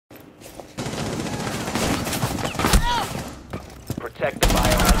Protect the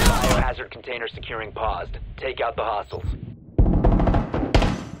biohazard container securing paused. Take out the hostiles.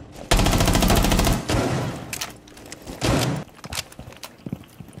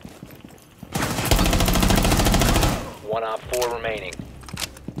 One op 4 remaining.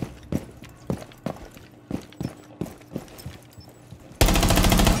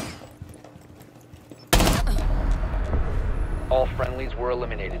 All friendlies were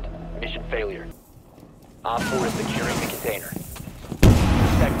eliminated. Mission failure. Op 4 is securing the container.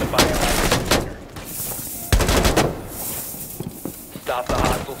 Protect the biohazard container. Stop the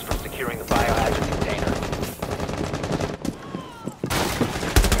hostiles from securing the biohazard container.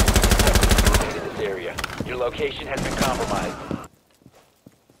 Into this area. Your location has been compromised.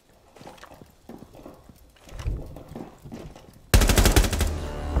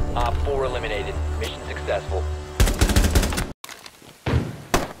 Op 4 eliminated. Mission successful.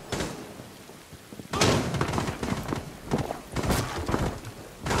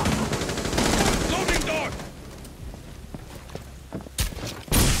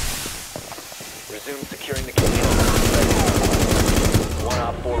 Resume securing the container. One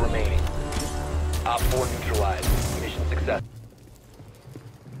op 4 remaining. Op 4 neutralized. Mission success.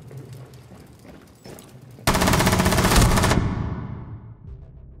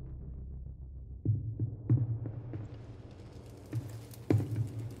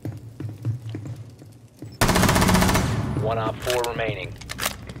 One op 4 remaining.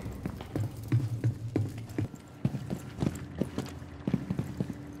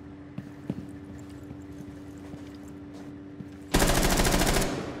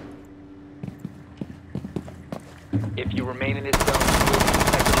 If you remain in this zone, you will be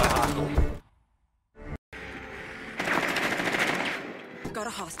detected by hostiles. Got a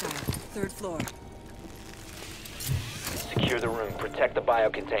hostile. 3rd floor. Secure the room. Protect the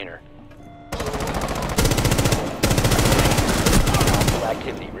biocontainer. Hostile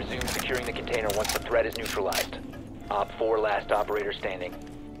activity. Resume securing the container once the threat is neutralized. Op 4 last operator standing.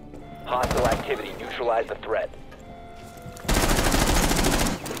 Hostile activity. Neutralize the threat.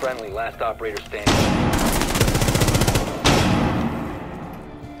 Friendly last operator standing.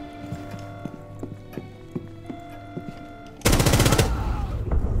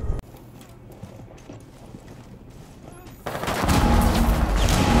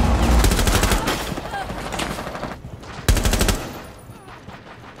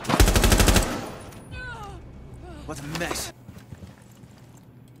 What a mess.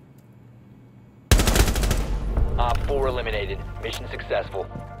 Op 4 eliminated. Mission successful.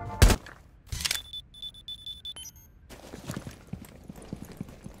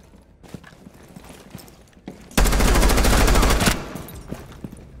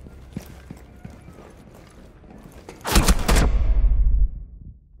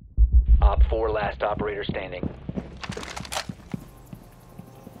 Op 4 last operator standing.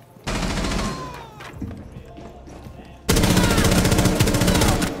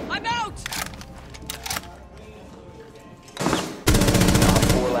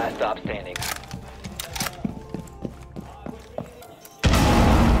 Stop standing.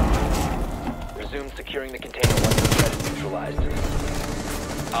 Resume securing the container once the threat is neutralized.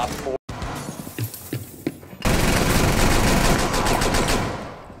 Op 4.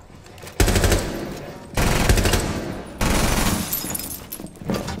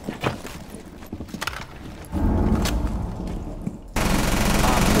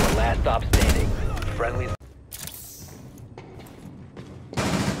 Op 4 last stop standing. Friendlies.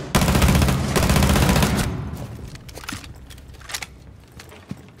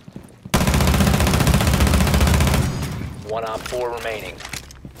 One op 4 remaining.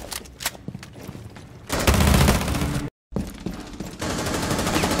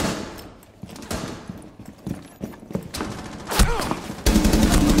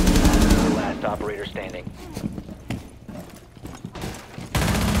 Last operator standing.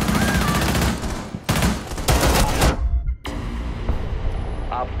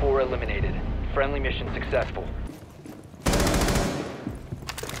 Op 4 eliminated. Friendly mission successful.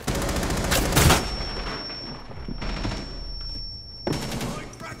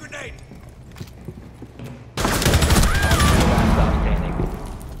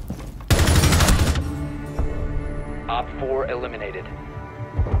 Op 4 eliminated.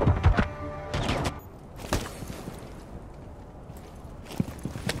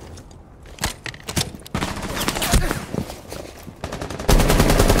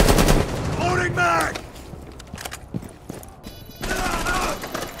 Loading back!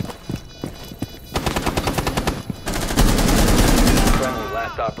 Friendly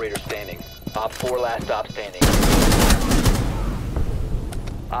last operator standing. Op 4 last stop standing.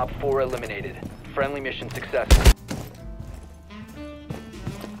 Op 4 eliminated. Friendly mission successful.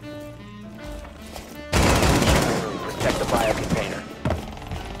 Protect the bio container.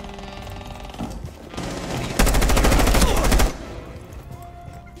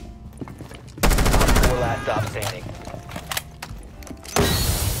 Op 4 last stop standing.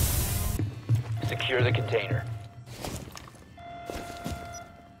 Secure the container.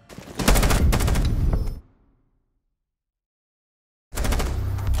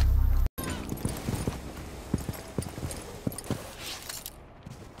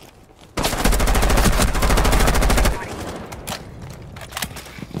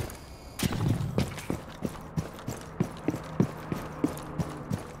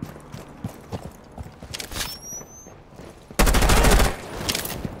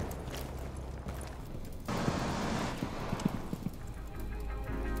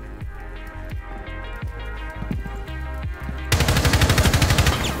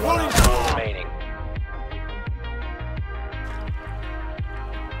 Remaining.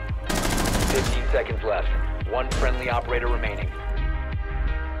 15 seconds left. One friendly operator remaining.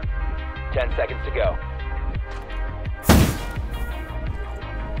 10 seconds to go.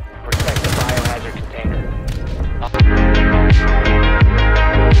 Protect the biohazard container.